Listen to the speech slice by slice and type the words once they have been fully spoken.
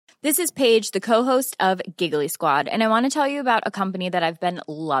This is Paige, the co-host of Giggly Squad, and I want to tell you about a company that I've been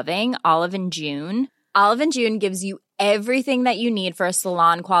loving, Olive & June. Olive & June gives you everything that you need for a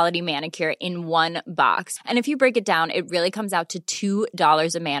salon-quality manicure in one box. And if you break it down, it really comes out to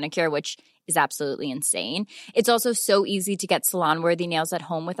 $2 a manicure, which is absolutely insane. It's also so easy to get salon-worthy nails at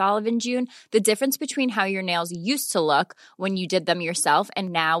home with Olive & June. The difference between how your nails used to look when you did them yourself and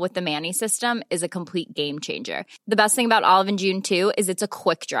now with the Mani system is a complete game changer. The best thing about Olive & June, too, is it's a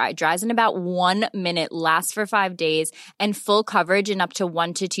quick dry. Dries in about 1 minute, lasts for 5 days, and full coverage in up to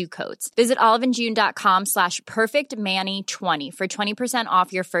 1 to 2 coats. Visit oliveandjune.com/perfectmani20 for 20%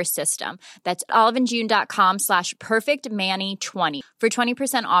 off your first system. That's oliveandjune.com/perfectmani20 for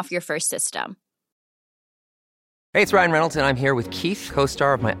 20% off your first system. Hey, it's Ryan Reynolds, and I'm here with Keith,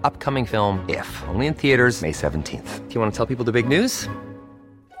 co-star of my upcoming film, If, only in theaters May 17th. Do you want to tell people the big news?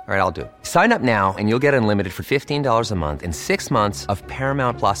 All right, I'll do it. Sign up now and you'll get unlimited for $15 a month and 6 months of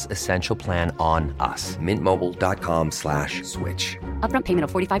Paramount Plus Essential Plan on us. MintMobile.com/switch. Upfront payment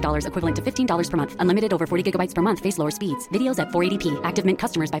of $45 equivalent to $15 per month. Unlimited over 40 gigabytes per month. Face lower speeds. Videos at 480p. Active Mint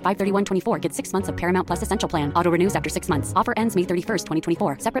customers by 531.24 get 6 months of Paramount Plus Essential Plan. Auto renews after 6 months. Offer ends May 31st,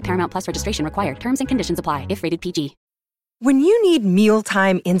 2024. Separate Paramount Plus registration required. Terms and conditions apply if rated PG. When you need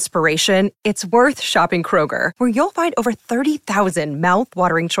mealtime inspiration, it's worth shopping Kroger, where you'll find over 30,000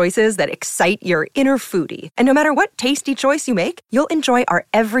 mouth-watering choices that excite your inner foodie. And no matter what tasty choice you make, you'll enjoy our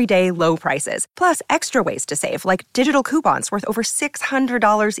everyday low prices, plus extra ways to save, like digital coupons worth over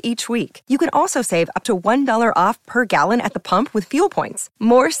 $600 each week. You can also save up to $1 off per gallon at the pump with fuel points.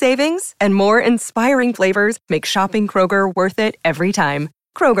 More savings and more inspiring flavors make shopping Kroger worth it every time.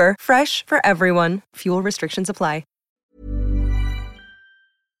 Kroger, fresh for everyone. Fuel restrictions apply.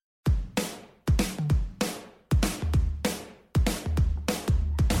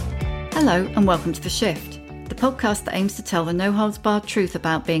 Hello and welcome to The Shift, the podcast that aims to tell the no-holds-barred truth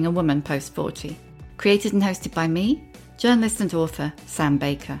about being a woman post-40. Created and hosted by me, journalist and author Sam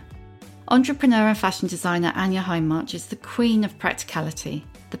Baker. Entrepreneur and fashion designer Anya Hindmarch is the queen of practicality.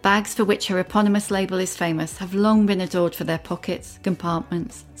 The bags for which her eponymous label is famous have long been adored for their pockets,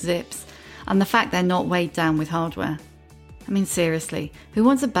 compartments, zips, and the fact they're not weighed down with hardware. I mean, seriously, who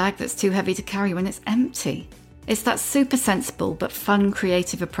wants a bag that's too heavy to carry when it's empty? It's that super sensible but fun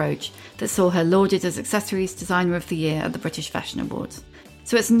creative approach that saw her lauded as Accessories Designer of the Year at the British Fashion Awards.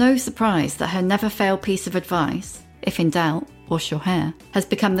 So it's no surprise that her never-fail piece of advice, if in doubt, wash your hair, has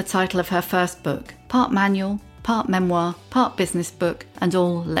become the title of her first book, part manual, part memoir, part business book, and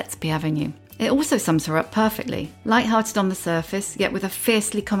all let's be having you. It also sums her up perfectly, light-hearted on the surface, yet with a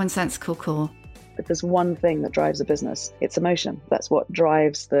fiercely commonsensical core. If there's one thing that drives a business, it's emotion. That's what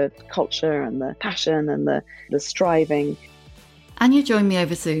drives the culture and the passion and the striving. Anya joined me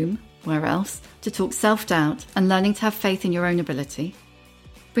over Zoom, where else, to talk self-doubt and learning to have faith in your own ability,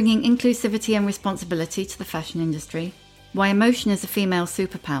 bringing inclusivity and responsibility to the fashion industry, why emotion is a female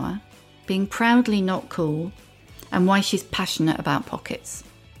superpower, being proudly not cool, and why she's passionate about pockets.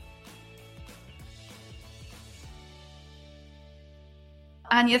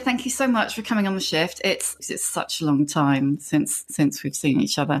 Anya, thank you so much for coming on The Shift. It's such a long time since we've seen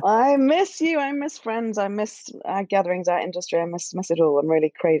each other. I miss you. I miss friends. I miss our gatherings, our industry. I miss it all. I'm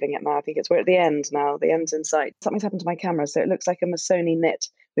really craving it now. I think we're at the end now. The end's in sight. Something's happened to my camera, so it looks like a Missoni knit.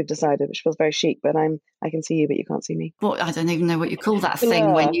 We've decided, which feels very chic, but I can see you, but you can't see me. Well, I don't even know what you call that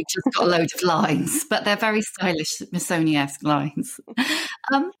thing when you've just got a load of lines, but they're very stylish Missoni-esque lines.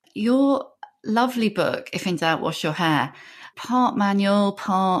 Your lovely book, If in Doubt, Wash Your Hair, part manual,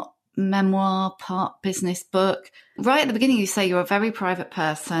 part memoir, part business book. Right at the beginning, you say you're a very private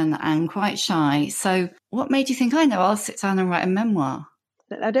person and quite shy. So what made you think, I know, I'll sit down and write a memoir?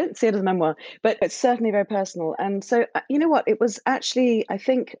 I don't see it as a memoir, but it's certainly very personal. And so, you know what, it was actually, I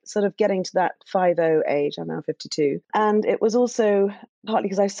think, sort of getting to that 50 age. I'm now 52. And it was also partly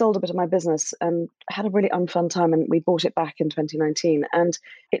because I sold a bit of my business and had a really unfun time, and we bought it back in 2019. And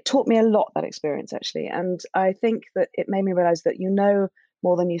it taught me a lot, that experience, actually. And I think that it made me realize that you know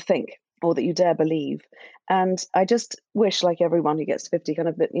more than you think, or that you dare believe. And I just wish, like everyone who gets to 50, kind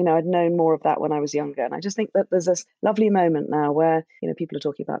of that, you know, I'd known more of that when I was younger. And I just think that there's this lovely moment now where, you know, people are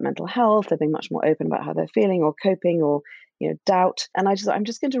talking about mental health, they're being much more open about how they're feeling or coping or, you know, doubt. And I'm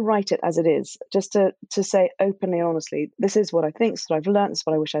just going to write it as it is, just to say openly and honestly, this is what I think, this is what I've learned, this is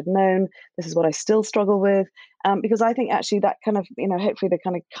what I wish I'd known, this is what I still struggle with. Because I think actually that kind of, you know, hopefully the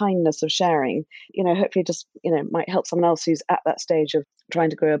kind of kindness of sharing, you know, hopefully just, you know, might help someone else who's at that stage of trying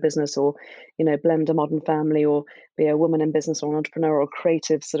to grow a business or, you know, blend a modern family family, or be a woman in business or an entrepreneur or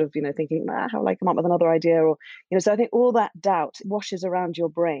creative, sort of, thinking, how will I come up with another idea? Or, so I think all that doubt washes around your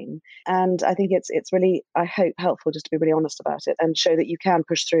brain. And I think it's really, I hope, helpful just to be really honest about it and show that you can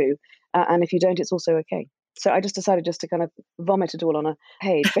push through. And if you don't, it's also okay. So I just decided just to kind of vomit it all on a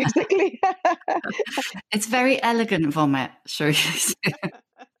page, basically. It's very elegant vomit, sure.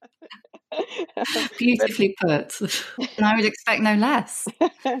 Beautifully put. And I would expect no less.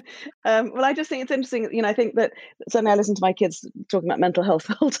 Well, I just think it's interesting. I think that certainly I listen to my kids talking about mental health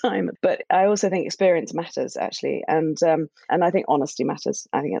the whole time, but I also think experience matters, actually. And I think honesty matters.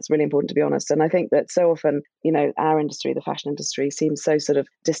 I think it's really important to be honest. And I think that so often, our industry, the fashion industry, seems so sort of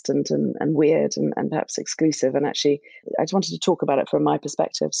distant and weird and perhaps exclusive. And actually, I just wanted to talk about it from my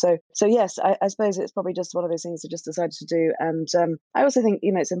perspective. So yes, I suppose it's probably just one of those things I just decided to do. And I also think,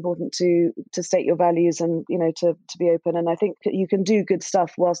 it's important to state your values and, to be open. And I think you can do good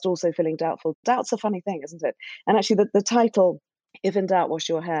stuff whilst also feeling doubtful. Doubt's a funny thing, isn't it? And actually the title, If in Doubt, Wash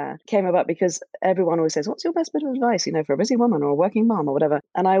Your Hair, came about because everyone always says, what's your best bit of advice, for a busy woman or a working mom or whatever?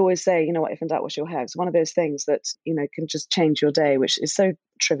 And I always say, if in doubt, wash your hair. It's one of those things that, can just change your day, which is so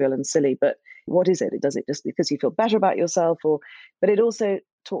trivial and silly. But what is it? It does it just because you feel better about yourself, but it also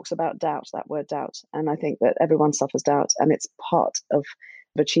talks about doubt, that word doubt. And I think that everyone suffers doubt, and it's part of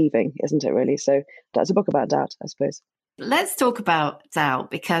achieving, isn't it, really? So that's a book about doubt, I suppose. Let's talk about doubt,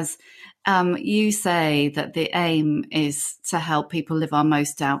 because you say that the aim is to help people live our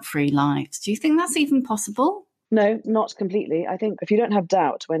most doubt-free lives. Do you think that's even possible? No, not completely. I think if you don't have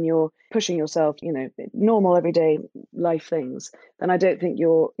doubt when you're pushing yourself, normal everyday life things, then I don't think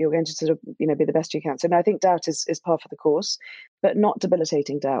you're going to sort of, be the best you can. So no, I think doubt is part of the course, but not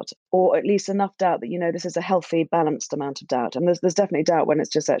debilitating doubt, or at least enough doubt that, this is a healthy, balanced amount of doubt. And there's definitely doubt when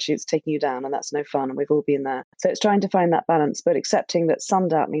it's just actually it's taking you down, and that's no fun. And we've all been there. So it's trying to find that balance, but accepting that some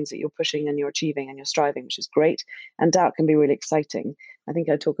doubt means that you're pushing and you're achieving and you're striving, which is great. And doubt can be really exciting. I think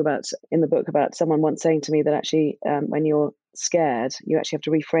I talk about in the book about someone once saying to me that actually when you're scared, you actually have to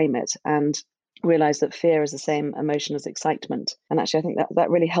reframe it and realize that fear is the same emotion as excitement. And actually, I think that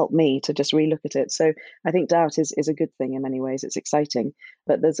really helped me to just relook at it. So I think doubt is a good thing in many ways. It's exciting,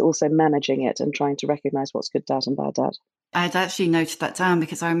 but there's also managing it and trying to recognize what's good doubt and bad doubt. I had actually noted that down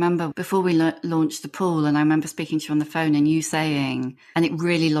because I remember before we launched the pool, and I remember speaking to you on the phone and you saying, and it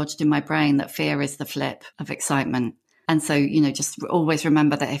really lodged in my brain, that fear is the flip of excitement. And so, just always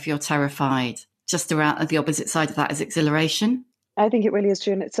remember that if you're terrified, just around the opposite side of that is exhilaration. I think it really is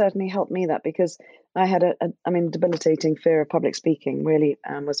true. And it certainly helped me that because I had debilitating fear of public speaking, really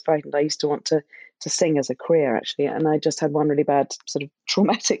was frightened. I used to want to sing as a career, actually. And I just had one really bad sort of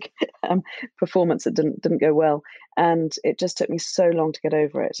traumatic performance that didn't go well. And it just took me so long to get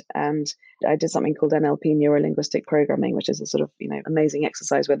over it. And I did something called NLP, Neuro-Linguistic Programming, which is a sort of, amazing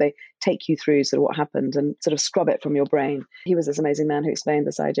exercise where they take you through sort of what happened and sort of scrub it from your brain. He was this amazing man who explained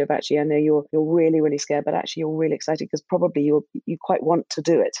this idea of actually, I know you're really, really scared, but actually you're really excited because probably you quite want to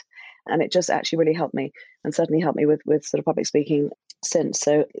do it. And it just actually really helped me, and certainly helped me with sort of public speaking since.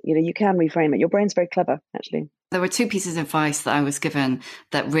 So, you can reframe it. Your brain's very clever, actually. There were two pieces of advice that I was given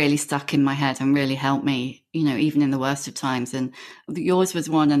that really stuck in my head and really helped me, even in the worst of times. And yours was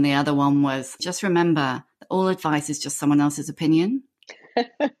one, and the other one was just remember that all advice is just someone else's opinion.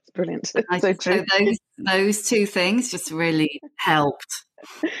 It's brilliant. So true. So those two things just really helped.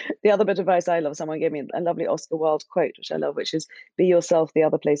 The other bit of advice I love, someone gave me a lovely Oscar Wilde quote, which I love, which is, be yourself, the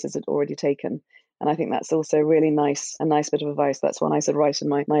other places had already taken. And I think that's also really a nice bit of advice. That's one I sort of write in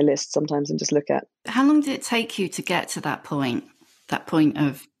my list sometimes and just look at. How long did it take you to get to that point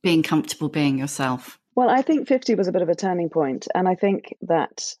of being comfortable being yourself? Well, I think 50 was a bit of a turning point. And I think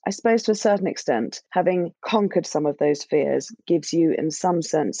that, I suppose to a certain extent, having conquered some of those fears gives you, in some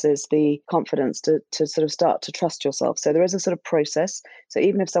senses, the confidence to sort of start to trust yourself. So there is a sort of process. So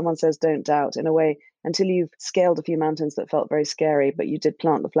even if someone says don't doubt, in a way, until you've scaled a few mountains that felt very scary, but you did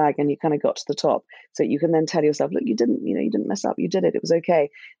plant the flag and you kind of got to the top. So you can then tell yourself, look, you didn't mess up. You did it. It was okay.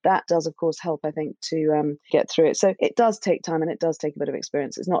 That does, of course, help, I think, to get through it. So it does take time and it does take a bit of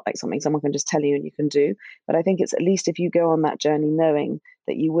experience. It's not like something someone can just tell you and you can do. But I think it's at least if you go on that journey knowing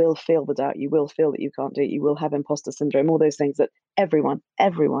that you will feel the doubt, you will feel that you can't do it, you will have imposter syndrome, all those things that everyone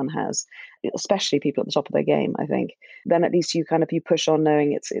has, especially people at the top of their game, I think, then at least you push on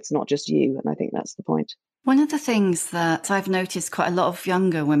knowing it's not just you. And I think that's the point. One of the things that I've noticed quite a lot of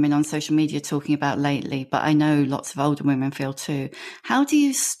younger women on social media talking about lately, but I know lots of older women feel too, how do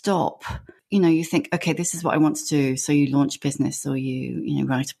you stop? You think, okay, this is what I want to do. So you launch a business or you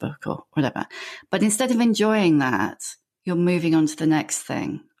write a book or whatever. But instead of enjoying that, you're moving on to the next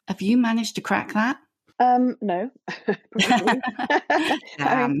thing. Have you managed to crack that? No, probably. I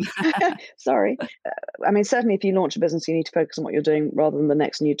Damn. mean, sorry. I mean, certainly if you launch a business, you need to focus on what you're doing rather than the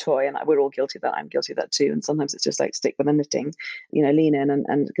next new toy. And we're all guilty of that. I'm guilty of that too. And sometimes it's just like stick with the knitting, lean in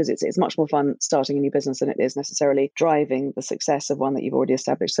and because it's much more fun starting a new business than it is necessarily driving the success of one that you've already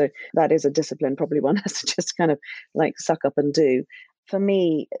established. So that is a discipline probably one has to just kind of like suck up and do. For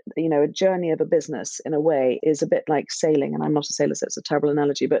me, a journey of a business in a way is a bit like sailing. And I'm not a sailor, so it's a terrible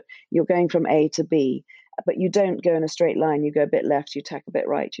analogy, but you're going from A to B, but you don't go in a straight line. You go a bit left, you tack a bit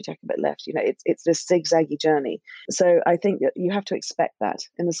right, you tack a bit left. It's this zigzaggy journey. So I think that you have to expect that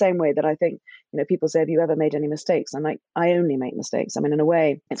in the same way that I think, people say, have you ever made any mistakes? I'm like, I only make mistakes. I mean, in a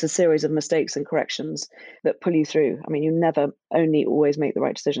way, it's a series of mistakes and corrections that pull you through. I mean, you never only always make the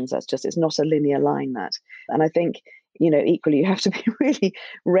right decisions. It's not a linear line, that. And I think, equally, you have to be really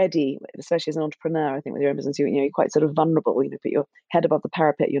ready, especially as an entrepreneur. I think with your own business, you're quite sort of vulnerable. Put your head above the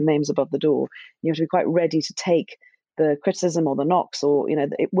parapet, your name's above the door. You have to be quite ready to take the criticism or the knocks, or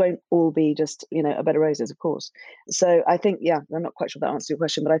it won't all be just a bed of roses, of course. So I think, I'm not quite sure that answers your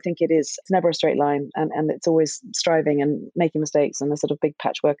question, but I think it's never a straight line, and it's always striving and making mistakes and a sort of big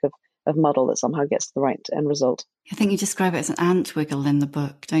patchwork of muddle that somehow gets to the right end result. I think you describe it as an ant wiggle in the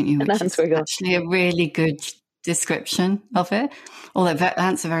book, don't you? Which is actually a really good description of it. Although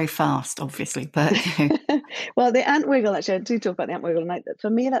ants are very fast, obviously, but well, the ant wiggle, actually, I do talk about the ant wiggle, and for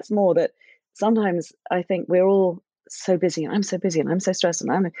me, that's more that sometimes I think we're all so busy, and I'm so busy, and I'm so stressed,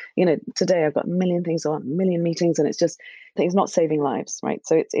 and today I've got a million things on, a million meetings, and it's not saving lives, right?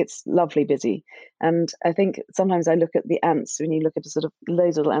 So it's lovely busy, and I think sometimes I look at the ants. When you look at the sort of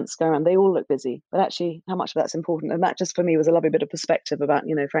loads of little ants go around, they all look busy, but actually, how much of that's important? And that just for me was a lovely bit of perspective about,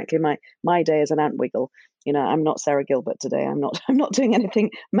 frankly, my day as an ant wiggle. I'm not Sarah Gilbert today. I'm not doing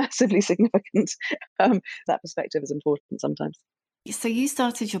anything massively significant. That perspective is important sometimes. So you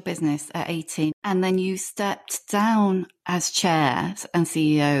started your business at 18 and then you stepped down as chair and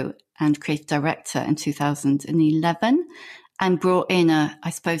CEO and creative director in 2011 and brought in I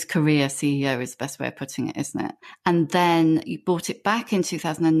suppose, career CEO is the best way of putting it, isn't it? And then you brought it back in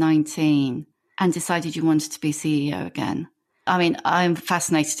 2019 and decided you wanted to be CEO again. I mean, I'm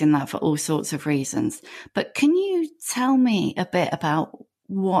fascinated in that for all sorts of reasons. But can you tell me a bit about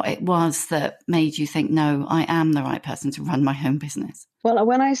what it was that made you think, no, I am the right person to run my own business? Well,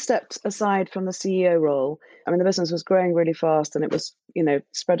 when I stepped aside from the CEO role, I mean, the business was growing really fast and it was,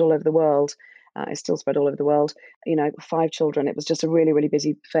 spread all over the world. It's still spread all over the world. 5 children. It was just a really, really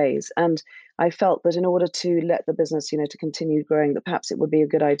busy phase. And I felt that in order to let the business, to continue growing, that perhaps it would be a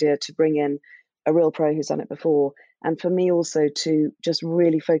good idea to bring in a real pro who's done it before. And for me also to just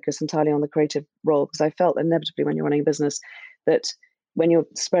really focus entirely on the creative role, because I felt inevitably when you're running a business that when you're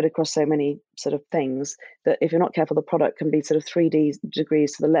spread across so many sort of things, that if you're not careful, the product can be sort of 3D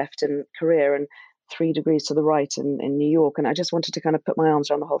degrees to the left in Korea and 3 degrees to the right in New York. And I just wanted to kind of put my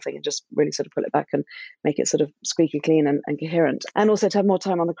arms around the whole thing and just really sort of pull it back and make it sort of squeaky clean and coherent. And also to have more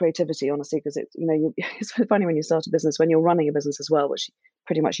time on the creativity, honestly, because it's funny when you start a business, when you're running a business as well, which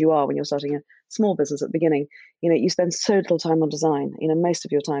pretty much you are when you're starting a small business at the beginning, you spend so little time on design. Most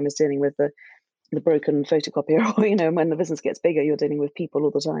of your time is dealing with the broken photocopier, or, when the business gets bigger, you're dealing with people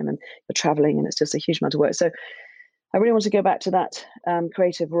all the time and you're traveling and it's just a huge amount of work. So I really want to go back to that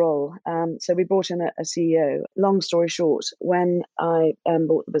creative role. So we brought in a CEO. Long story short, when I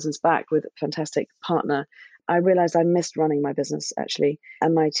bought the business back with a fantastic partner, I realized I missed running my business actually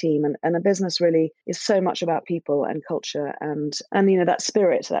and my team. And a business really is so much about people and culture and that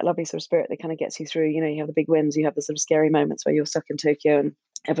spirit, that lovely sort of spirit that kind of gets you through. You have the big wins, you have the sort of scary moments where you're stuck in Tokyo and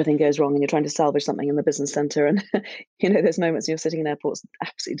everything goes wrong and you're trying to salvage something in the business center. And, there's moments you're sitting in airports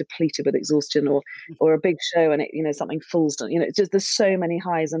absolutely depleted with exhaustion or a big show and something falls down. It's just, there's so many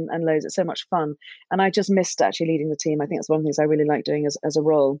highs and lows. It's so much fun. And I just missed actually leading the team. I think that's one of the things I really like doing as a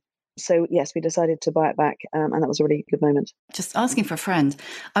role. So yes, we decided to buy it back, and that was a really good moment. Just asking for a friend,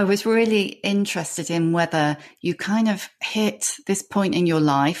 I was really interested in whether you kind of hit this point in your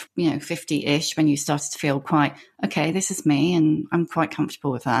life, 50-ish, when you started to feel quite, okay, this is me and I'm quite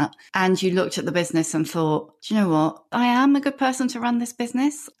comfortable with that. And you looked at the business and thought, do you know what? I am a good person to run this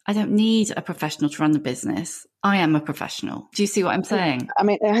business. I don't need a professional to run the business. I am a professional. Do you see what I'm saying? I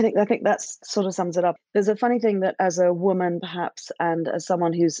mean, I think that sort of sums it up. There's a funny thing that as a woman, perhaps, and as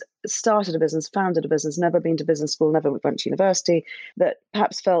someone who's started a business, founded a business, never been to business school, never went to university, that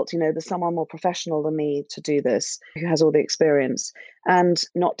perhaps felt, there's someone more professional than me to do this, who has all the experience, and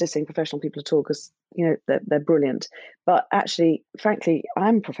not dissing professional people at all, because they're brilliant. But actually, frankly,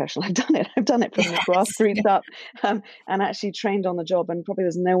 I'm professional. I've done it from the grassroots up, and actually trained on the job. And probably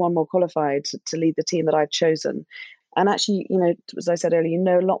there's no one more qualified to lead the team that I've chosen. And actually, as I said earlier, you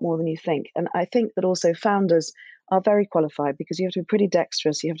know a lot more than you think. And I think that also founders are very qualified because you have to be pretty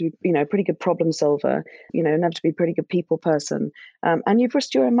dexterous. You have to be, a pretty good problem solver, and have to be a pretty good people person. And you've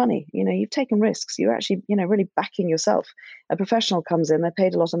risked your own money. You've taken risks. You're actually, really backing yourself. A professional comes in, they're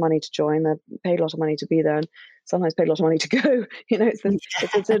paid a lot of money to join, they're paid a lot of money to be there, and sometimes paid a lot of money to go.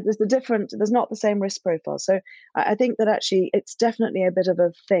 It's a different, there's not the same risk profile. So I think that actually it's definitely a bit of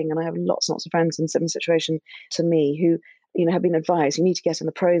a thing. And I have lots and lots of friends in similar situation to me who, have been advised, you need to get in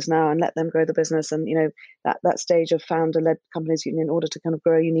the pros now and let them grow the business. And, that stage of founder-led companies, in order to kind of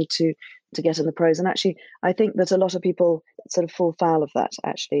grow, you need to get in the pros. And actually, I think that a lot of people sort of fall foul of that,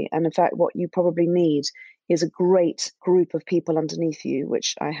 actually. And in fact, what you probably need is a great group of people underneath you,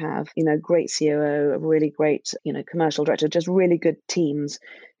 which I have, great COO, a really great, commercial director, just really good teams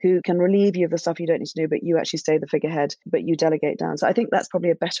who can relieve you of the stuff you don't need to do, but you actually stay the figurehead, but you delegate down. So I think that's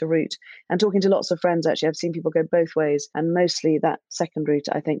probably a better route. And talking to lots of friends, actually, I've seen people go both ways. And mostly that second route,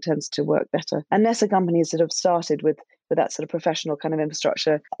 I think, tends to work better. Unless a company has sort of started with that sort of professional kind of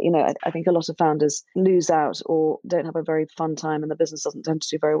infrastructure, I think a lot of founders lose out or don't have a very fun time, and the business doesn't tend to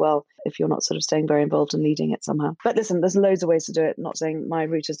do very well if you're not sort of staying very involved and leading it somehow. But listen, there's loads of ways to do it. I'm not saying my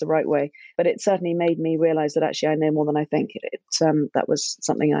route is the right way, but it certainly made me realize that actually I know more than I think. That was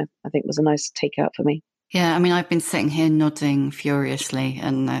something I think was a nice takeout for me. Yeah, I mean, I've been sitting here nodding furiously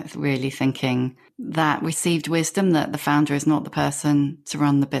and really thinking that received wisdom that the founder is not the person to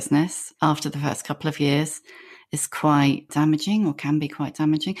run the business after the first couple of years is quite damaging, or can be quite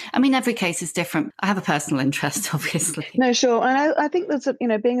damaging. I mean, every case is different. I have a personal interest, obviously. No, sure. And I think that's,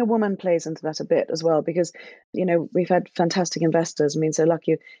 being a woman plays into that a bit as well, because, we've had fantastic investors. I mean, so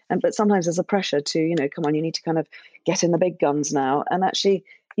lucky. But sometimes there's a pressure to, come on, you need to kind of get in the big guns now. And actually,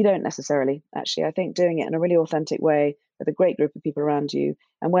 you don't necessarily. Actually, I think doing it in a really authentic way with a great group of people around you,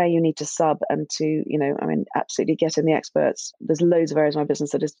 and where you need to sub and to, absolutely get in the experts. There's loads of areas of my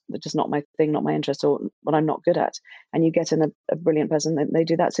business that is just not my thing, not my interest, or what I'm not good at. And you get in a brilliant person, and they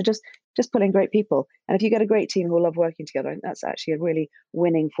do that. So just put in great people. And if you get a great team who love working together, I think that's actually a really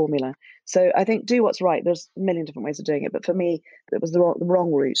winning formula. So I think do what's right. There's a million different ways of doing it. But for me, it was the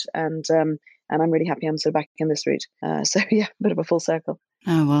wrong route. And I'm really happy I'm sort of back in this route. So yeah, a bit of a full circle.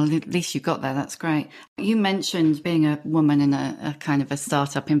 Oh, well, at least you got there. That's great. You mentioned being a woman in a kind of a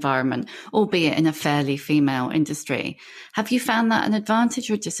startup environment, albeit in a fairly female industry. Have you found that an advantage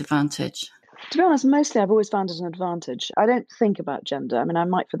or disadvantage? To be honest, mostly I've always found it an advantage. I don't think about gender. I mean, I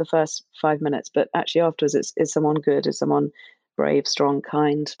might for the first 5 minutes, but actually afterwards, is someone good? Is someone brave, strong,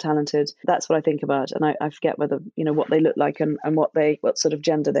 kind, talented? That's what I think about. And I forget whether, what they look like and what sort of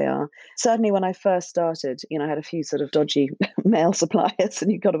gender they are. Certainly when I first started, I had a few sort of dodgy male suppliers,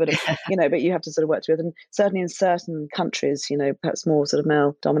 and you've got a bit of, but you have to sort of work with. And certainly in certain countries, perhaps more sort of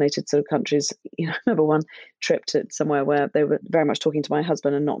male dominated sort of countries, I remember one trip to somewhere where they were very much talking to my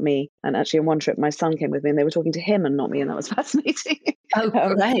husband and not me. And actually on one trip, my son came with me and they were talking to him and not me. And that was fascinating. Oh,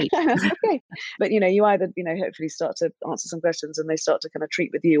 great. Okay. But, you either, hopefully start to answer some questions and they start to kind of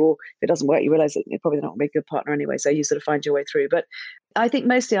treat with you, or if it doesn't work, you realize that you're probably not going to be a good partner anyway. So you sort of find your way through. But I think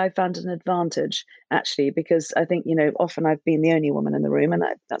mostly I found an advantage, actually, because I think, often I've been the only woman in the room, and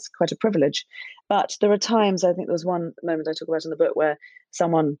that's quite a privilege. But there are times, I think there was one moment I talk about in the book where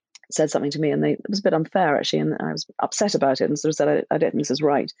someone said something to me, and it was a bit unfair, actually, and I was upset about it and sort of said, I don't think this is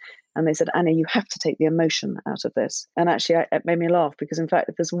right. And they said, Anya, you have to take the emotion out of this. And actually, it made me laugh, because in fact,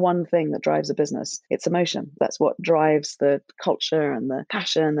 if there's one thing that drives a business, it's emotion. That's what drives the culture and the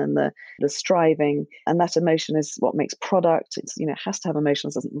passion and the striving. And that emotion is what makes product. It's, has to have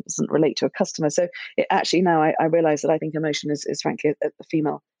emotions, doesn't relate to a customer. So it actually, now I realize that I think emotion is frankly a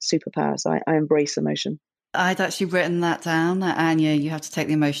female superpower. So I embrace emotion. I'd actually written that down, Anya, you have to take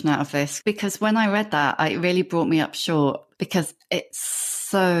the emotion out of this, because when I read that, it really brought me up short, because it's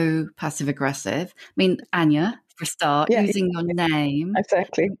so passive aggressive. I mean, Anya, for a start, using your name.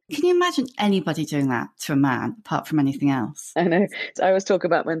 Exactly. Can you imagine anybody doing that to a man apart from anything else? I know. So I always talk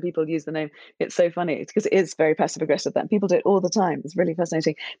about when people use the name. It's so funny because it is very passive aggressive. That people do it all the time. It's really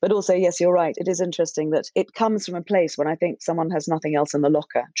fascinating. But also, yes, you're right. It is interesting that it comes from a place when I think someone has nothing else in the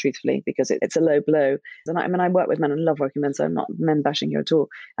locker, truthfully, because it's a low blow. And I work with men and love working with men, so I'm not men bashing here at all.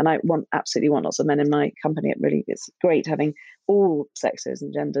 And I absolutely want lots of men in my company. It's great having all sexes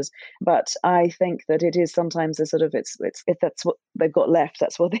and genders. But I think that it is sometimes a sort of, it's if that's what they've got left,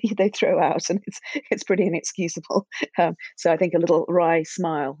 that's what they throw out, and it's pretty inexcusable. So I think a little wry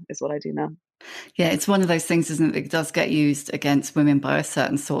smile is what I do now. Yeah, it's one of those things, isn't it? It does get used against women by a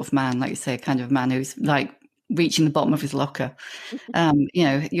certain sort of man, like you say, a kind of man who's like reaching the bottom of his locker.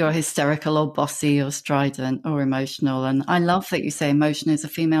 You're hysterical or bossy or strident or emotional. And I love that you say emotion is a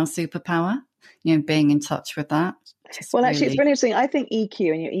female superpower, being in touch with that. Well, actually, it's really interesting. I think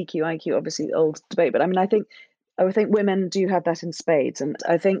EQ and your EQ, IQ, obviously old debate, but I mean, I think women do have that in spades. And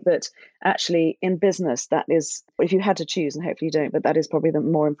I think that actually in business, that is, if you had to choose, and hopefully you don't, but that is probably the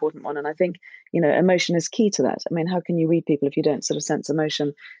more important one. And I think, emotion is key to that. I mean, how can you read people if you don't sort of sense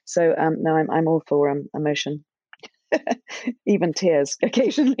emotion? So no, I'm all for emotion, even tears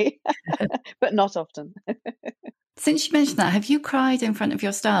occasionally, but not often. Since you mentioned that, have you cried in front of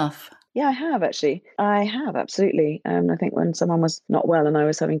your staff? Yeah, I have actually. I have, absolutely. I think when someone was not well and I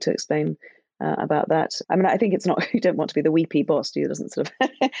was having to explain about that. I mean, I think it's not, you don't want to be the weepy boss, do you? It doesn't sort of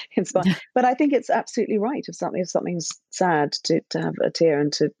inspire. But I think it's absolutely right. If something's sad to have a tear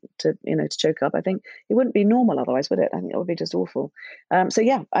and to choke up, I think it wouldn't be normal otherwise, would it? I think it would be just awful. So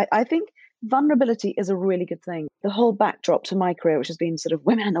yeah, I think vulnerability is a really good thing. The whole backdrop to my career, which has been sort of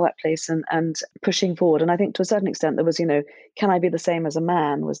women in the workplace and pushing forward. And I think to a certain extent there was, can I be the same as a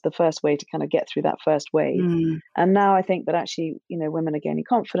man was the first way to kind of get through that first wave. And now I think that actually, women are gaining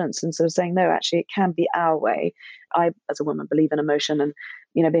confidence and sort of saying, no, actually it can be our way. I, as a woman, believe in emotion and,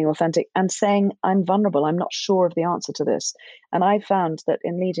 being authentic and saying, I'm vulnerable. I'm not sure of the answer to this. And I found that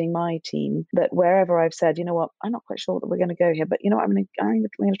in leading my team, that wherever I've said, you know what, I'm not quite sure that we're going to go here, but I'm going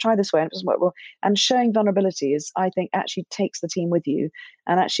to try this way and it doesn't work well. And showing vulnerability is, I think, actually takes the team with you.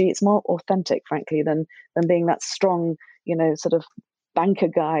 And actually it's more authentic, frankly, than being that strong, sort of banker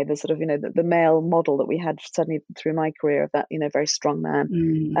guy, the sort of, the male model that we had suddenly through my career of that, very strong man,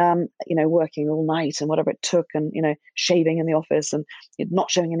 working all night and whatever it took and, shaving in the office and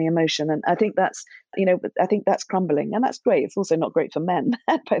not showing any emotion. And I think that's, I think that's crumbling and that's great. It's also not great for men,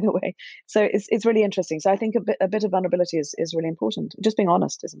 by the way. So it's really interesting. So I think a bit of vulnerability is really important. Just being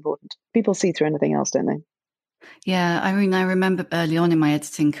honest is important. People see through anything else, don't they? Yeah, I mean, I remember early on in my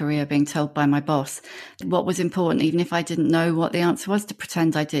editing career being told by my boss what was important, even if I didn't know what the answer was, to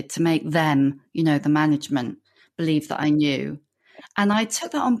pretend I did, to make them, the management, believe that I knew. And I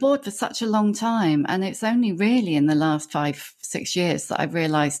took that on board for such a long time. And it's only really in the last 5-6 years that I've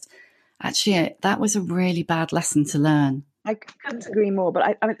realised, actually, that was a really bad lesson to learn. I couldn't agree more, but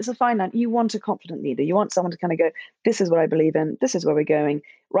I mean, it's a fine line. You want a confident leader. You want someone to kind of go, this is what I believe in. This is where we're going.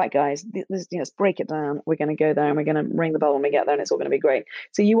 Right, guys, let's break it down. We're going to go there and we're going to ring the bell when we get there and it's all going to be great.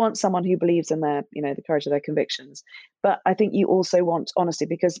 So you want someone who believes in their, the courage of their convictions. But I think you also want honesty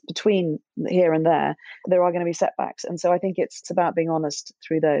because between here and there are going to be setbacks. And so I think it's about being honest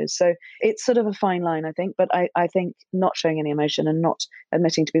through those. So it's sort of a fine line, I think. But I think not showing any emotion and not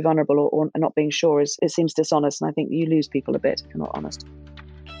admitting to be vulnerable or not being sure it seems dishonest. And I think you lose people a bit if you're not honest.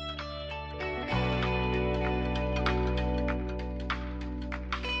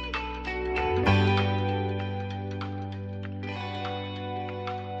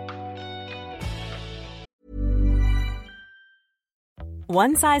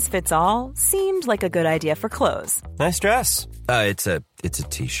 One size fits all seemed like a good idea for clothes. Nice dress. It's a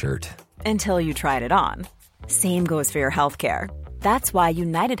t-shirt. Until you tried it on. Same goes for your healthcare. That's why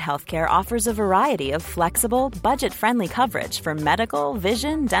United Healthcare offers a variety of flexible, budget-friendly coverage for medical,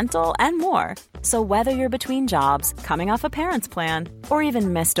 vision, dental, and more. So whether you're between jobs, coming off a parent's plan, or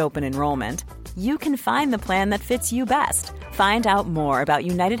even missed open enrollment, you can find the plan that fits you best. Find out more about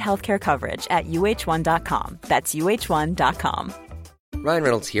United Healthcare coverage at uh1.com. That's uh1.com. Ryan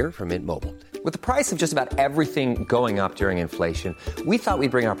Reynolds here from Mint Mobile. With the price of just about everything going up during inflation, we thought we'd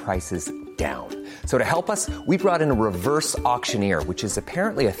bring our prices down. So to help us, we brought in a reverse auctioneer, which is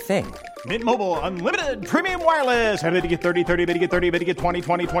apparently a thing. Mint Mobile Unlimited Premium Wireless. How to get 30, 30, bit to get 30, bit to get 20,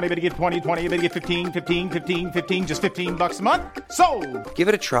 20, 20, bit to get 20, 20, bit to get 15, 15, 15, 15, just $15 a month? Sold! Give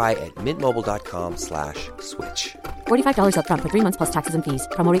it a try at mintmobile.com/switch. $45 up front for 3 months plus taxes and fees.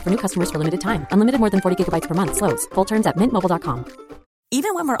 Promo rate for new customers for limited time. Unlimited more than 40 gigabytes per month. Slows full terms at mintmobile.com.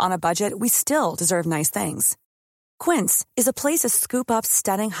 Even when we're on a budget, we still deserve nice things. Quince is a place to scoop up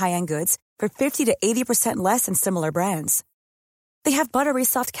stunning high-end goods for 50 to 80% less than similar brands. They have buttery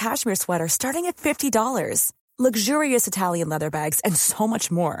soft cashmere sweaters starting at $50, luxurious Italian leather bags, and so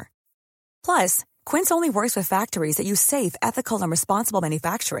much more. Plus, Quince only works with factories that use safe, ethical, and responsible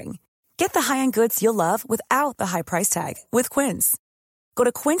manufacturing. Get the high-end goods you'll love without the high price tag with Quince. Go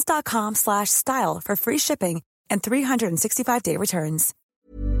to quince.com/style for free shipping and 365-day returns.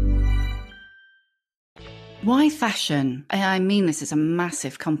 Why fashion? I mean this is a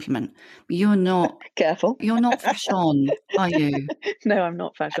massive compliment. You're not... Careful. You're not fashion, are you? No, I'm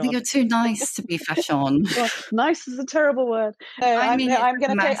not fashion. I think you're too nice to be fashion. Well, nice is a terrible word. No, I'm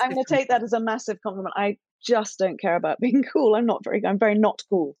going to take that as a massive compliment. I just don't care about being cool. I'm very not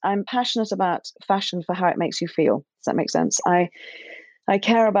cool. I'm passionate about fashion for how it makes you feel. Does that make sense? I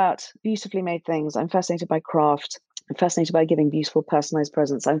care about beautifully made things. I'm fascinated by craft. I'm fascinated by giving beautiful personalized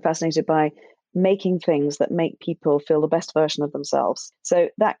presents. I'm fascinated by making things that make people feel the best version of themselves. So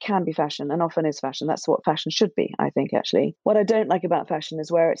that can be fashion, and often is fashion. That's what fashion should be, I think, actually. What I don't like about fashion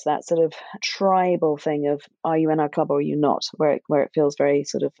is where it's that sort of tribal thing of, are you in our club or are you not, where it feels very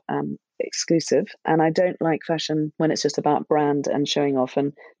sort of exclusive. And I don't like fashion when it's just about brand and showing off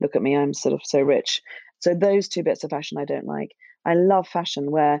and look at me, I'm sort of so rich. So those two bits of fashion I don't like. I love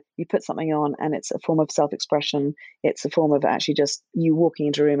fashion where you put something on and it's a form of self-expression. It's a form of actually just you walking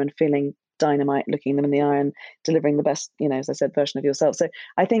into a room and feeling dynamite, looking them in the eye and delivering the best, as I said, version of yourself. So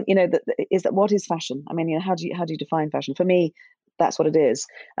I think, that what is fashion? I mean, how do you define fashion? For me, that's what it is.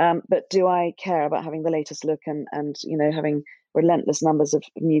 But do I care about having the latest look and having relentless numbers of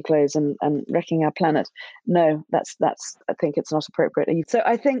new clothes and wrecking our planet? No, that's I think it's not appropriate. So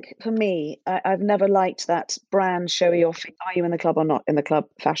I think for me, I've never liked that brand showy off, are you in the club or not in the club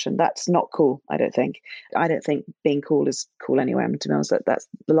fashion. That's not cool, I don't think. I don't think being cool is cool anyway. To be honest, that's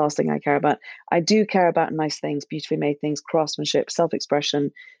the last thing I care about. I do care about nice things, beautifully made things, craftsmanship,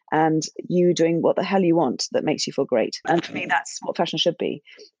 self-expression, and you doing what the hell you want that makes you feel great. And for me, that's what fashion should be.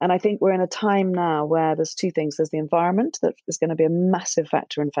 And I think we're in a time now where there's two things. There's the environment that is going to be a massive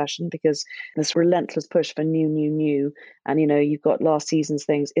factor in fashion, because this relentless push for new. And, you've got last season's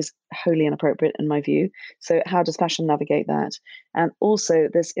things is wholly inappropriate in my view. So how does fashion navigate that? And also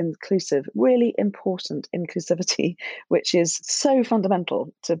this inclusive, really important inclusivity, which is so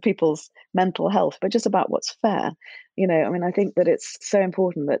fundamental to people's mental health, but just about what's fair. I think that it's so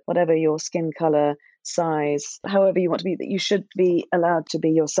important that whatever your skin color, size, however you want to be, that you should be allowed to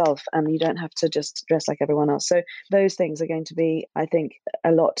be yourself and you don't have to just dress like everyone else. So those things are going to be, I think,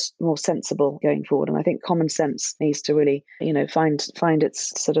 a lot more sensible going forward. And I think common sense needs to really, find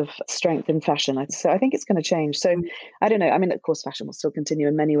its sort of strength in fashion. So I think it's going to change. So I don't know. I mean, of course, fashion will still continue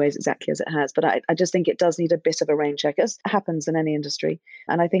in many ways exactly as it has, but I just think it does need a bit of a rain check, as happens in any industry.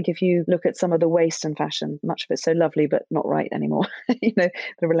 And I think if you look at some of the waste in fashion, much of it's so lovely, but not right anymore. The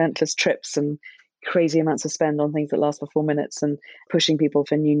relentless trips and crazy amounts of spend on things that last for 4 minutes and pushing people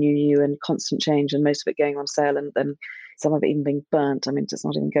for new and constant change, and most of it going on sale and then some of it even being burnt. I mean, just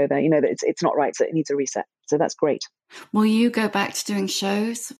not even go there. It's not right. So it needs a reset. So that's great. Will you go back to doing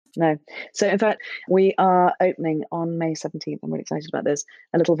shows? No. So in fact, we are opening on May 17th. I'm really excited about this.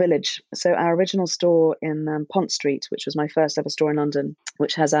 A little village. So our original store in Pont Street, which was my first ever store in London,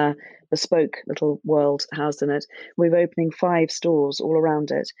 which has our bespoke little world housed in it. We're opening 5 stores all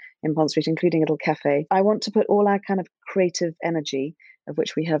around it in Pont Street, including a little cafe. I want to put all our kind of creative energy, of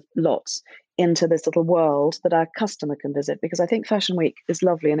which we have lots, into this little world that our customer can visit, because I think Fashion Week is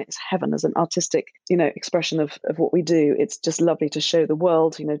lovely and it's heaven as an artistic, expression of what we do. It's just lovely to show the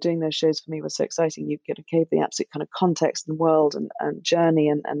world. Doing those shows for me was so exciting. You gave the absolute kind of context and world and journey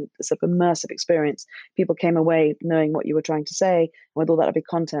and sort of immersive experience. People came away knowing what you were trying to say with all that big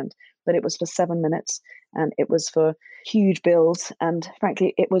content. But it was for 7 minutes and it was for huge bills. And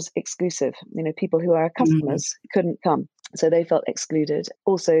frankly, it was exclusive. People who are our customers couldn't come. So they felt excluded.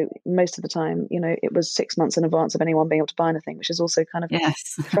 Also, most of the time, it was 6 months in advance of anyone being able to buy anything, which is also kind of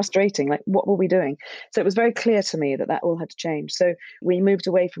frustrating. Like, what were we doing? So it was very clear to me that all had to change. So we moved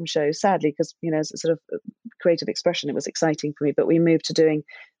away from shows, sadly, because, as a sort of creative expression, it was exciting for me. But we moved to doing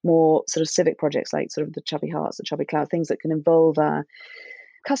more sort of civic projects, like sort of the Chubby Hearts, the Chubby Cloud, things that can involve our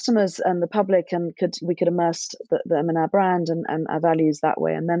customers and the public, and we could immerse them in our brand and our values that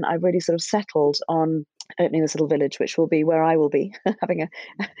way. And then I really sort of settled on opening this little village, which will be where I will be having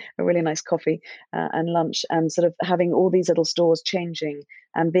a really nice coffee and lunch, and sort of having all these little stores changing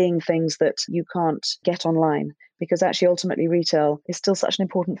and being things that you can't get online, because actually ultimately retail is still such an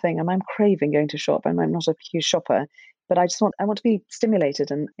important thing. And I'm craving going to shop, and I'm not a huge shopper, but I want to be stimulated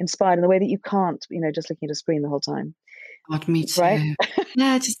and inspired in the way that you can't, just looking at a screen the whole time. God, me too. Right?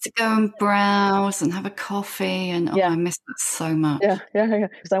 Yeah, just to go and browse and have a coffee, and I miss that so much. Yeah.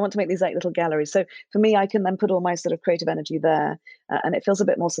 Because I want to make these like little galleries. So for me, I can then put all my sort of creative energy there, and it feels a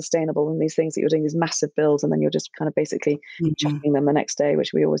bit more sustainable than these things that you're doing, these massive builds, and then you're just kind of basically chucking them the next day,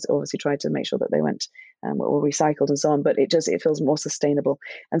 which we always obviously tried to make sure that they went were recycled and so on. But it feels more sustainable,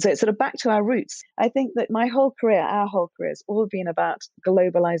 and so it's sort of back to our roots. I think that our whole career has all been about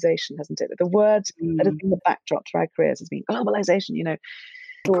globalization, hasn't it? The word that has been the backdrop to our careers has been globalization.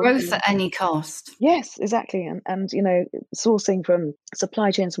 Growth at any cost. Yes, exactly. And sourcing from supply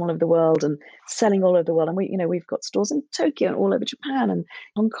chains from all over the world and selling all over the world. And we've got stores in Tokyo and all over Japan and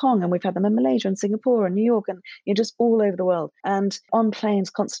Hong Kong, and we've had them in Malaysia and Singapore and New York, and just all over the world, and on planes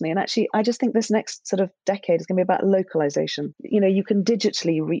constantly. And actually, I just think this next sort of decade is going to be about localization. You can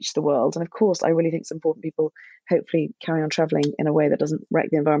digitally reach the world. And of course, I really think it's important people hopefully carry on traveling in a way that doesn't wreck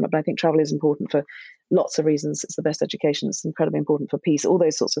the environment. But I think travel is important for lots of reasons. It's the best education. It's incredibly important for peace, all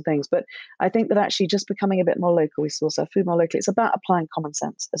those sorts of things. But I think that actually just becoming a bit more local, we source our food more locally. It's about applying common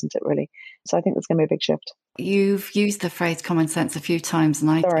sense, isn't it, really? So I think that's going to be a big shift. You've used the phrase common sense a few times, and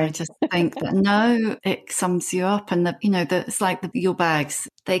I just think that no, it sums you up. And it's like your bags.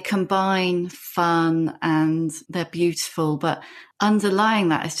 They combine fun and they're beautiful, but underlying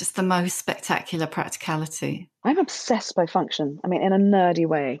that is just the most spectacular practicality. I'm obsessed by function. I mean, in a nerdy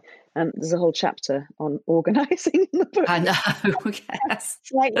way. And there's a whole chapter on organising in the book. I know, yes.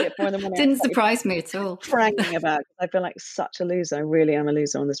 Slightly at 4 a.m. Didn't surprise me at all. Franging about. I feel like such a loser. I really am a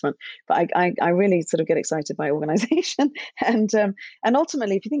loser on this one. But I really sort of get excited by organisation. And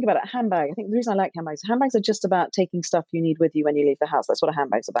ultimately, if you think about it, handbag, I think the reason I like handbags are just about taking stuff you need with you when you leave the house. That's what a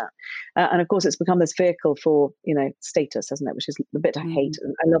handbag's about. And of course, it's become this vehicle for, status, hasn't it? Which is the bit I hate.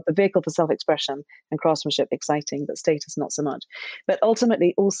 And I love the vehicle for self-expression and craftsmanship, exciting, but status not so much. But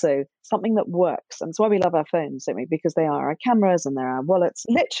ultimately also something that works. And it's why we love our phones, don't we? Because they are our cameras and they're our wallets.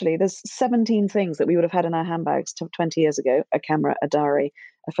 Literally, there's 17 things that we would have had in our handbags 20 years ago: a camera, a diary,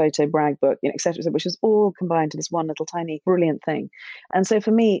 a photo, brag book, et cetera, which is all combined to this one little tiny brilliant thing. And so for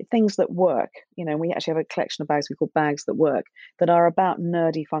me, things that work, we actually have a collection of bags we call bags that work, that are about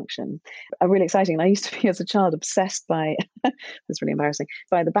nerdy function, are really exciting. And I used to be, as a child, obsessed by, it's really embarrassing,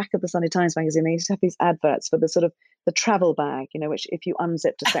 by the back of the Sunday Times magazine. They used to have these adverts for the sort of the travel bag, which if you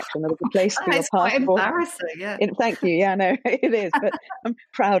unzipped a section, there was a place for your passport. It's quite embarrassing, yeah. Thank you. Yeah, no, it is, but I'm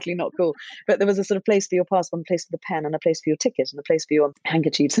proudly not cool. But there was a sort of place for your passport, a place for the pen, and a place for your ticket, and a place for your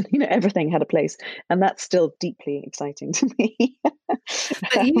handkerchiefs, and everything had a place. And that's still deeply exciting to me.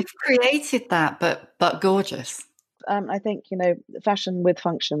 But you've created that, but gorgeous. I think, fashion with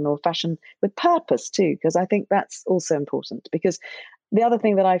function, or fashion with purpose too, because I think that's also important. Because the other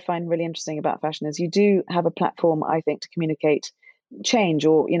thing that I find really interesting about fashion is you do have a platform, I think, to communicate change,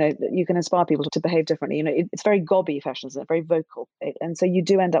 or you can inspire people to behave differently. It's very gobby fashion, isn't it? Very vocal, and so you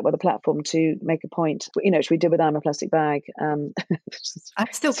do end up with a platform to make a point, which we did with I'm a Plastic Bag.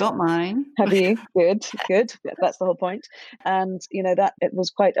 I've still got mine. Have you? Good. That's the whole point. And that it was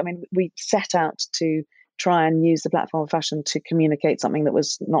quite, we set out to try and use the platform of fashion to communicate something that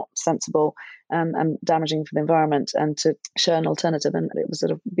was not sensible and damaging for the environment, and to show an alternative. And it was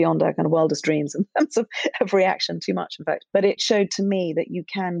sort of beyond our kind of wildest dreams in terms of reaction, too much, in fact. But it showed to me that you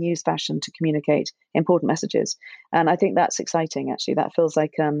can use fashion to communicate important messages. And I think that's exciting, actually. That feels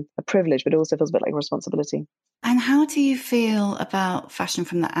like a privilege, but it also feels a bit like a responsibility. And how do you feel about fashion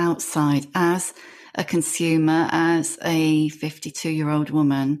from the outside as a consumer, as a 52-year-old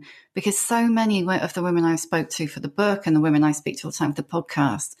woman? Because so many of the women I spoke to for the book, and the women I speak to all the time for the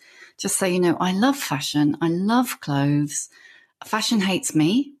podcast, just say, I love fashion. I love clothes. Fashion hates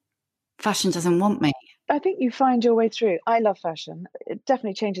me. Fashion doesn't want me. I think you find your way through. I love fashion. It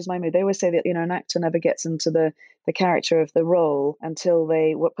definitely changes my mood. They always say that, an actor never gets into the character of the role until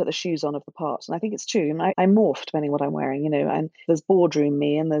they put the shoes on of the part. And I think it's true. And I morph depending on what I'm wearing, and there's boardroom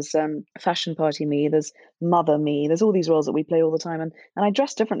me, and there's fashion party me, there's mother me. There's all these roles that we play all the time. And I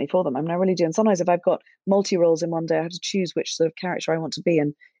dress differently for them. I really do. And sometimes if I've got multi-roles in one day, I have to choose which sort of character I want to be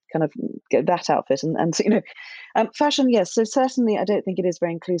and kind of get that outfit. And so, fashion, yes. So certainly I don't think it is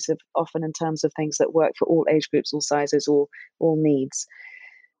very inclusive often in terms of things that work for all age groups, all sizes, all needs.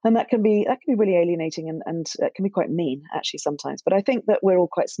 And that can be really alienating, and it can be quite mean, actually, sometimes. But I think that we're all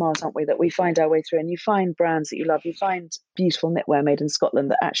quite smart, aren't we? That we find our way through, and you find brands that you love. You find beautiful knitwear made in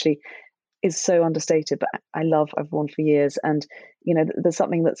Scotland that actually is so understated, but I've worn for years. And, there's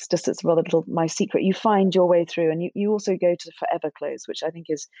something that's just, it's rather little, my secret. You find your way through, and you also go to forever clothes, which I think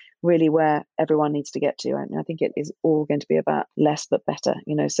is really where everyone needs to get to. I think it is all going to be about less but better,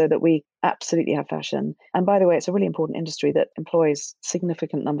 so that we absolutely have fashion. And by the way, it's a really important industry that employs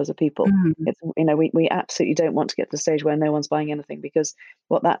significant numbers of people. It's, we absolutely don't want to get to the stage where no one's buying anything, because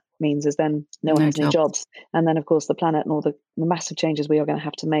what that means is then no one has any jobs. And then, of course, the planet and all the massive changes we are going to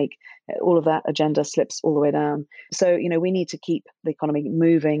have to make, all of that agenda slips all the way down. So, we need to keep the economy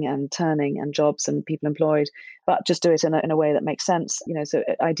moving and turning, and jobs and people employed, but just do it in a way that makes sense. So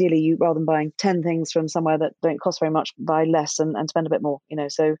ideally, you, rather than buying 10 things from somewhere that don't cost very much, buy less and spend a bit more.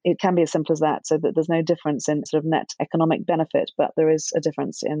 So it can be as simple as that. So that there's no difference in sort of net economic benefit, but there is a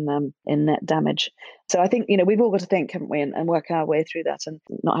difference in net damage. So I think we've all got to think, haven't we, and work our way through that, and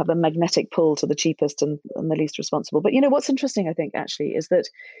not have the magnetic pull to the cheapest and the least responsible. But what's interesting, I think, actually, is that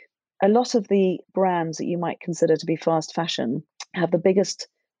a lot of the brands that you might consider to be fast fashion have the biggest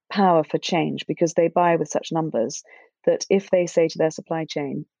power for change, because they buy with such numbers that if they say to their supply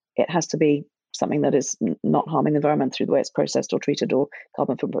chain, it has to be something that is not harming the environment through the way it's processed or treated or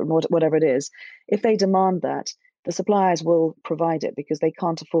carbon footprint, whatever it is, if they demand that, the suppliers will provide it because they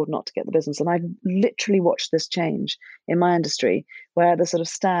can't afford not to get the business. And I've literally watched this change in my industry, where the sort of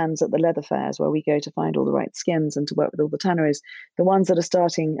stands at the leather fairs where we go to find all the right skins and to work with all the tanneries, the ones that are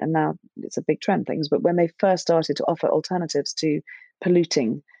starting, and now it's a big trend things, but when they first started to offer alternatives to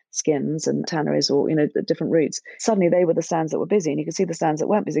polluting skins and tanneries or, the different routes, suddenly they were the stands that were busy, and you could see the stands that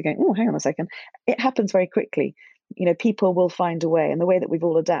weren't busy going, oh, hang on a second. It happens very quickly. People will find a way, and the way that we've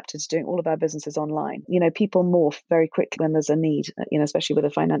all adapted to doing all of our businesses online, people morph very quickly when there's a need, especially with a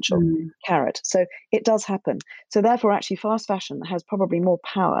financial carrot. So it does happen. So therefore, actually, fast fashion has probably more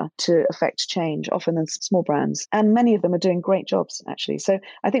power to affect change often than small brands. And many of them are doing great jobs, actually. So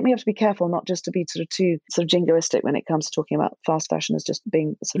I think we have to be careful not just to be too jingoistic when it comes to talking about fast fashion as just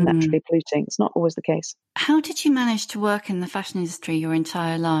being sort of naturally polluting. It's not always the case. How did you manage to work in the fashion industry your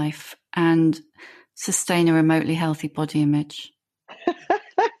entire life and sustain a remotely healthy body image?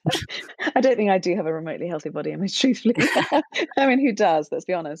 I don't think I do have a remotely healthy body image, truthfully. I mean, who does? Let's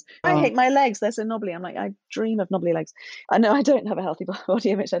be honest. I hate my legs. They're so knobbly. I'm like, I dream of knobbly legs. I know I don't have a healthy body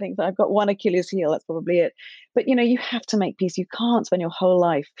image. I think that I've got one Achilles heel. That's probably it. But, you have to make peace. You can't spend your whole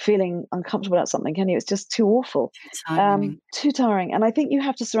life feeling uncomfortable about something, can you? It's just too awful. Too tiring. And I think you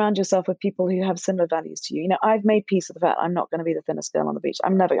have to surround yourself with people who have similar values to you. I've made peace with the fact I'm not going to be the thinnest girl on the beach. I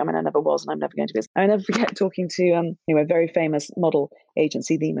never was, and I'm never going to be. I never forget talking to a very famous model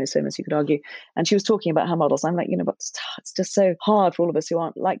agency, the most famous, you could argue, and she was talking about her models. I'm like, but it's just so hard for all of us who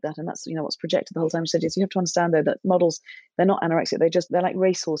aren't like that, and that's what's projected the whole time. She said, yes, you have to understand though that models, they're not anorexic, they're like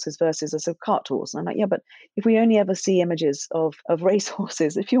racehorses versus a sort of cart horse. And I'm like, yeah, but if we only ever see images of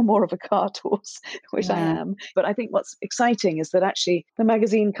racehorses, if you're more of a cart horse, which I am, but I think what's exciting is that actually the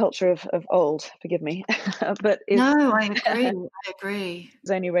magazine culture of old, forgive me, but I agree.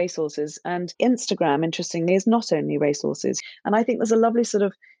 It's only racehorses, and Instagram, interestingly, is not only racehorses. And I think there's a lovely sort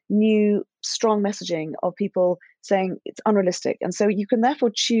of new, strong messaging of people saying it's unrealistic. And so you can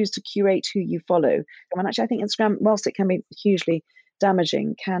therefore choose to curate who you follow. And actually, I think Instagram, whilst it can be hugely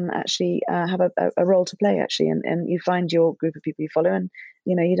damaging, can actually have a role to play, actually. And you find your group of people you follow, and,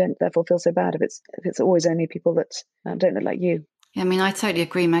 you don't therefore feel so bad if it's always only people that don't look like you. Yeah, I mean, I totally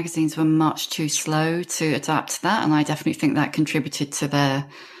agree. Magazines were much too slow to adapt to that. And I definitely think that contributed to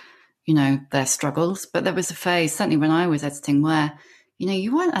their struggles. But there was a phase, certainly when I was editing, where,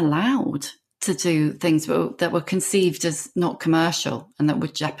 you weren't allowed to do things that were conceived as not commercial and that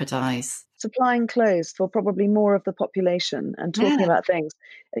would jeopardize. Supplying clothes for probably more of the population and talking about things,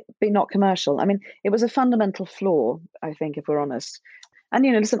 be not commercial. I mean, it was a fundamental flaw, I think, if we're honest. And,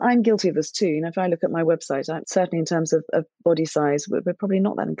 listen, I'm guilty of this too. If I look at my website, certainly in terms of body size, we're probably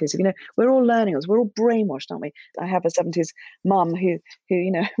not that inclusive. We're all learning us. We're all brainwashed, aren't we? I have a 70s mum who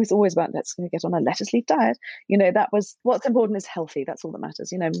was always about, let's get on a lettuce leaf diet. That was, what's important is healthy. That's all that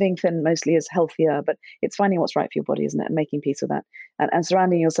matters. Being thin mostly is healthier, but it's finding what's right for your body, isn't it? And making peace with that. And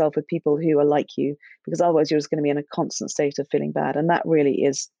surrounding yourself with people who are like you, because otherwise you're just going to be in a constant state of feeling bad. And that really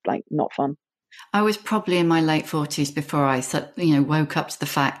is not fun. I was probably in my late 40s before I woke up to the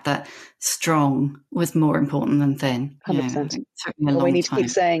fact that strong was more important than thin. 100%. We need to keep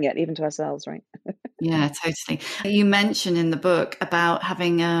saying it, even to ourselves, right? Yeah, totally. You mentioned in the book about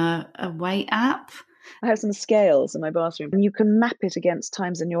having a weight app. I have some scales in my bathroom, and you can map it against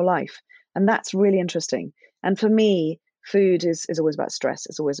times in your life. And that's really interesting. And for me, food is always about stress.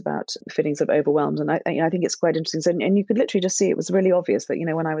 It's always about feeling sort of overwhelmed. And I think it's quite interesting. So, and you could literally just see it was really obvious that,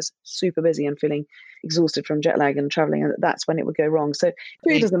 when I was super busy and feeling exhausted from jet lag and traveling, and that's when it would go wrong. So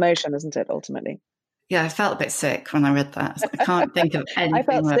food is emotion, isn't it, ultimately? Yeah, I felt a bit sick when I read that. I can't think of anything. I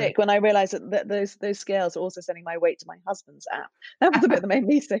felt sick when I realized that those scales are also sending my weight to my husband's app. That was the bit that made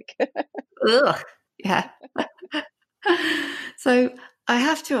me sick. Ugh, yeah. So I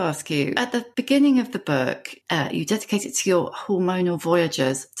have to ask you, at the beginning of the book, you dedicate it to your hormonal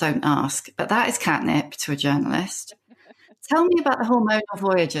voyages, don't ask, but that is catnip to a journalist. Tell me about the hormonal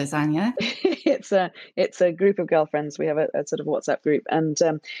voyages, Anya. It's a group of girlfriends. We have a sort of WhatsApp group. And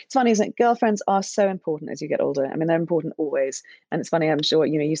it's funny, isn't it? Girlfriends are so important as you get older. I mean, they're important always. And it's funny, I'm sure,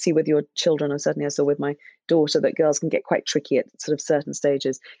 you see with your children, or certainly I saw with my daughter, that girls can get quite tricky at sort of certain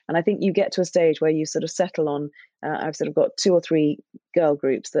stages. And I think you get to a stage where you sort of settle on I've sort of got 2 or 3 girl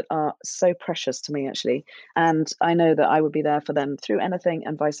groups that are so precious to me, actually. And I know that I would be there for them through anything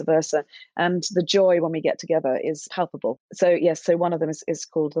and vice versa. And the joy when we get together is palpable. So yes, so one of them is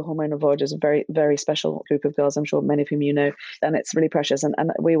called the Hormonal Voyagers, a very, very special group of girls, I'm sure many of whom you know, and it's really precious. And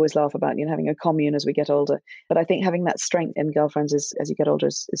we always laugh about, having a commune as we get older. But I think having that strength in girlfriends as you get older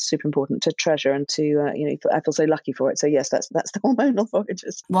is super important to treasure and to, I feel so lucky for it. So yes, that's the Hormonal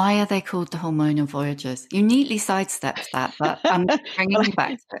Voyagers. Why are they called the Hormonal Voyagers? You neatly sidestepped that, but I'm bringing you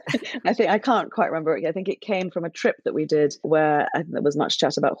back to it. I think I can't quite remember it. I think it came from a trip that we did where I think there was much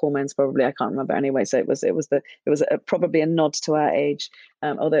chat about hormones. Probably I can't remember anyway. So it was probably a nod to our age,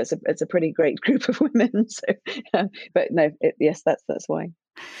 although it's a pretty great group of women. So, but no, yes, that's why.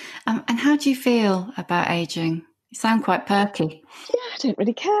 And how do you feel about aging? You sound quite perky. Yeah, I don't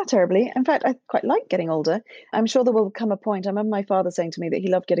really care terribly. In fact, I quite like getting older. I'm sure there will come a point. I remember my father saying to me that he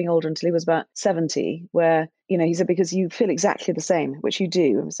loved getting older until he was about 70, where, he said, because you feel exactly the same, which you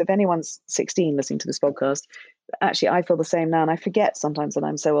do. So if anyone's 16 listening to this podcast, actually, I feel the same now. And I forget sometimes that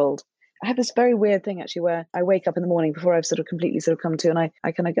I'm so old. I have this very weird thing, actually, where I wake up in the morning before I've sort of completely sort of come to, and I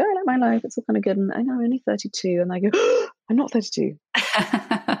kind of go, I like my life. It's all kind of good. And I know I'm only 32. And I go, oh, I'm not 32.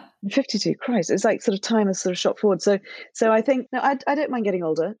 I'm 52. Christ, it's like sort of time has sort of shot forward. So I think, no, I don't mind getting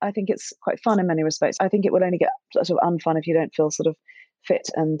older. I think it's quite fun in many respects. I think it will only get sort of unfun if you don't feel sort of fit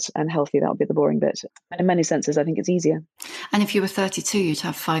and healthy. That would be the boring bit. And in many senses, I think it's easier. And if you were 32, you'd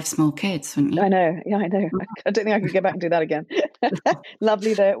have 5 small kids, wouldn't you? I know. Yeah, I know. I don't think I could go back and do that again.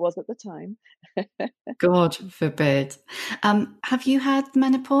 Lovely though it was at the time. God forbid. Have you had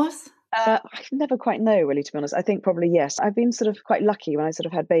menopause? I never quite know, really, to be honest. I think probably yes. I've been sort of quite lucky when I sort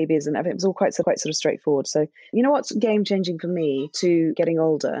of had babies, and everything was all quite sort of straightforward. So you know what's game changing for me to getting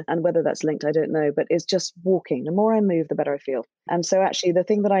older, and whether that's linked, I don't know, but it's just walking. The more I move, the better I feel. And so actually the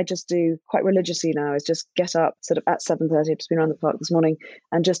thing that I just do quite religiously now is just get up sort of at 7:30. I've just been around the park this morning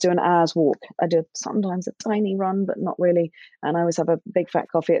and just do an hour's walk. I do sometimes a tiny run, but not really. And I always have a big fat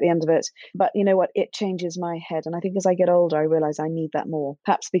coffee at the end of it. But you know what? It changes my head. And I think as I get older, I realize I need that more.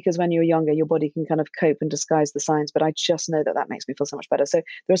 Perhaps because when you're younger, your body can kind of cope and disguise the signs. But I just know that makes me feel so much better. So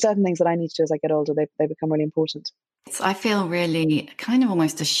there are certain things that I need to do as I get older. They become really important. I feel really kind of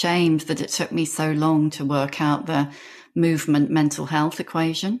almost ashamed that it took me so long to work out the movement mental health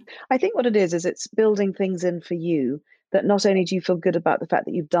equation. I think what it is it's building things in for you that not only do you feel good about the fact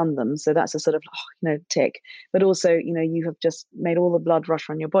that you've done them, so that's a sort of tick, but also you have just made all the blood rush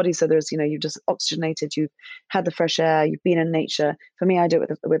around your body. So there's you've just oxygenated, you've had the fresh air, you've been in nature. For me, I do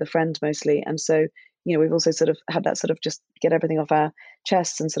it with a friend mostly, and so we've also sort of had that sort of just get everything off our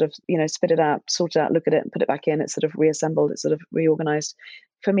chests and sort of spit it out, sort it out, look at it, and put it back in. It's sort of reassembled, it's sort of reorganized.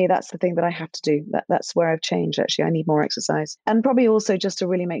 For me, that's the thing that I have to do. That's where I've changed, actually. I need more exercise. And probably also just to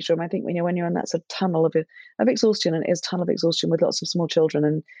really make sure, I think when you're in that sort of tunnel of exhaustion, and it is tunnel of exhaustion with lots of small children.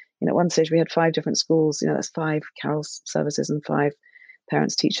 And, at one stage we had 5 different schools, that's 5 carol services and 5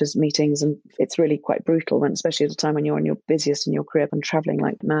 parents, teachers meetings. And it's really quite brutal, especially at a time when you're on your busiest in your career and traveling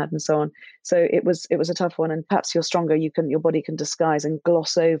like mad and so on. So it was a tough one. And perhaps you're stronger. Your body can disguise and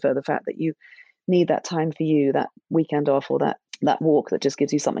gloss over the fact that you need that time for you, that weekend off, or that walk that just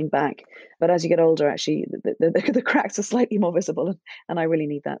gives you something back. But as you get older, actually, the cracks are slightly more visible, and I really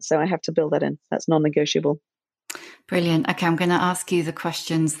need that. So I have to build that in. That's non-negotiable. Brilliant. Okay, I'm going to ask you the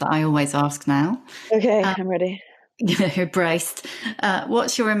questions that I always ask now. Okay, I'm ready. You're braced.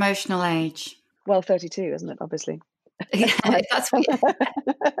 What's your emotional age? Well, 32, isn't it? Obviously. Yeah,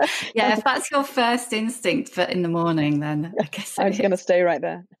 if that's your first instinct for in the morning, then I guess I was going to stay right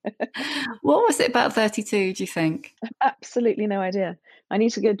there. What was it about 32, do you think? Absolutely no idea. I need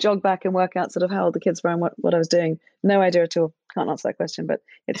to go jog back and work out sort of how old the kids were and what I was doing. No idea at all. Can't answer that question, but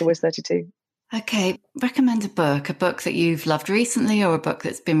it's always 32. Okay. Recommend a book that you've loved recently, or a book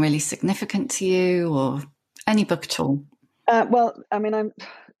that's been really significant to you, or any book at all. Well, I mean, I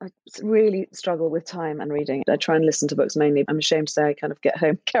really struggle with time and reading. I try and listen to books mainly. I'm ashamed to say I kind of get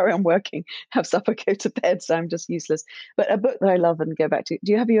home, carry on working, have supper, go to bed, so I'm just useless. But a book that I love and go back to.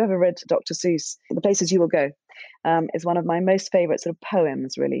 Have you ever read Dr. Seuss, The Places You Will Go? Is one of my most favourite sort of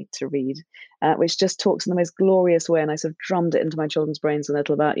poems, really, to read, which just talks in the most glorious way. And I sort of drummed it into my children's brains a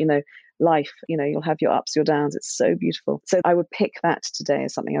little about, life, you'll have your ups, your downs. It's so beautiful. So I would pick that today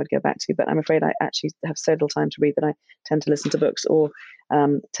as something I would go back to. But I'm afraid I actually have so little time to read that I tend to listen to books or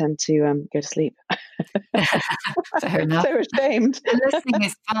tend to go to sleep. Fair enough. So ashamed. Listening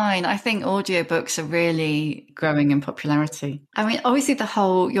is fine. I think audiobooks are really growing in popularity. I mean, obviously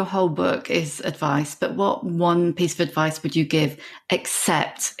your whole book is advice, but what one piece of advice would you give,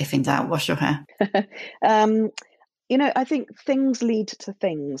 except if in doubt, wash your hair? I think things lead to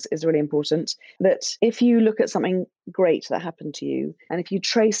things is really important. That if you look at something great that happened to you, and if you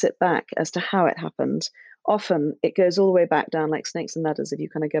trace it back as to how it happened, often it goes all the way back down like snakes and ladders. If you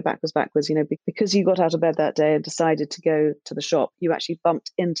kind of go backwards, because you got out of bed that day and decided to go to the shop, you actually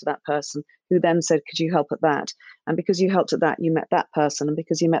bumped into that person who then said, could you help at that? And because you helped at that, you met that person. And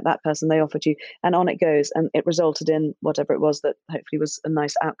because you met that person, they offered you, and on it goes. And it resulted in whatever it was that hopefully was a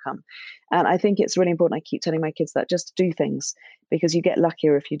nice outcome. And I think it's really important. I keep telling my kids that just do things, because you get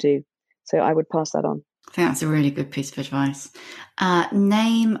luckier if you do. So I would pass that on. I think that's a really good piece of advice.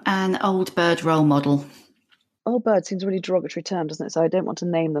 Name an old bird role model. Old bird seems a really derogatory term, doesn't it? So I don't want to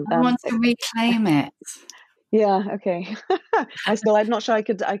name them. I want to reclaim it. Yeah, okay. I'm not sure I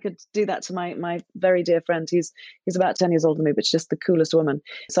could do that to my very dear friend who's about 10 years older than me, but she's just the coolest woman.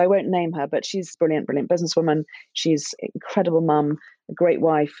 So I won't name her, but she's brilliant businesswoman. She's an incredible mum, a great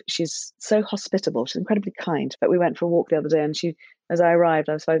wife. She's so hospitable. She's incredibly kind. But we went for a walk the other day, and as I arrived,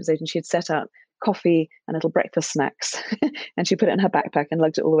 I was 5 days late, and she had set out coffee and little breakfast snacks and she put it in her backpack and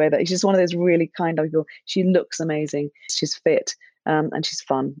lugged it all the way there. She's one of those really kind people. She looks amazing. She's fit. And she's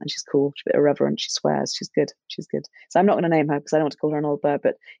fun and she's cool. She's a bit irreverent. She swears. She's good. So I'm not going to name her because I don't want to call her an old bird,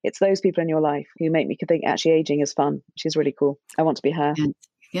 but it's those people in your life who make me think actually aging is fun. She's really cool. I want to be her.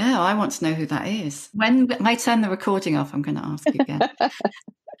 Yeah, I want to know who that is. When I turn the recording off, I'm going to ask you again.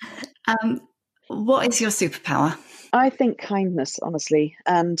 What is your superpower? I think kindness, honestly.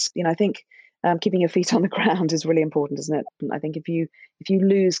 And, I think keeping your feet on the ground is really important, isn't it? I think if you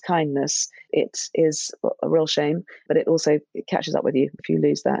lose kindness, it is a real shame, but it catches up with you if you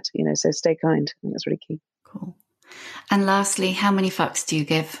lose that, so stay kind. I think that's really key. Cool. And lastly, how many fucks do you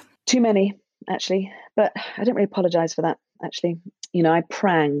give? Too many, actually, but I don't really apologize for that, actually. I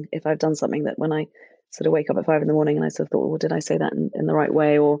prang if I've done something that when I sort of wake up at 5 a.m. and I sort of thought, well, did I say that in the right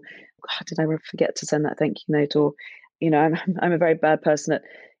way? Or did I forget to send that thank you note? Or, I'm a very bad person at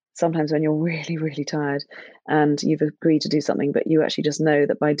sometimes when you're really, really tired and you've agreed to do something, but you actually just know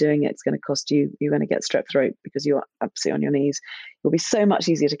that by doing it, it's going to cost you, you're going to get strep throat because you're absolutely on your knees. It will be so much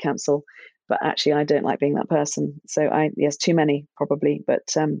easier to cancel, but actually I don't like being that person. So yes, too many probably, but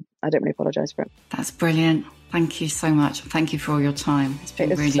I don't really apologize for it. That's brilliant. Thank you so much. Thank you for all your time. It's been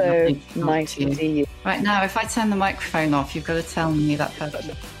really so lovely nice to see you. Right now, if I turn the microphone off, you've got to tell me that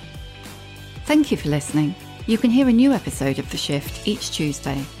perfectly. Thank you for listening. You can hear a new episode of The Shift each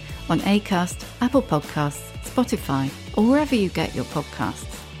Tuesday on Acast, Apple Podcasts, Spotify, or wherever you get your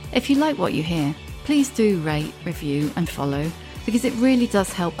podcasts. If you like what you hear, please do rate, review, and follow, because it really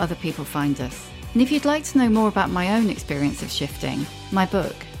does help other people find us. And if you'd like to know more about my own experience of shifting, my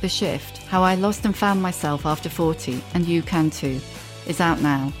book, The Shift, How I Lost and Found Myself After 40, and you can too, is out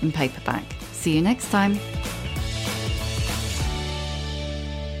now in paperback. See you next time.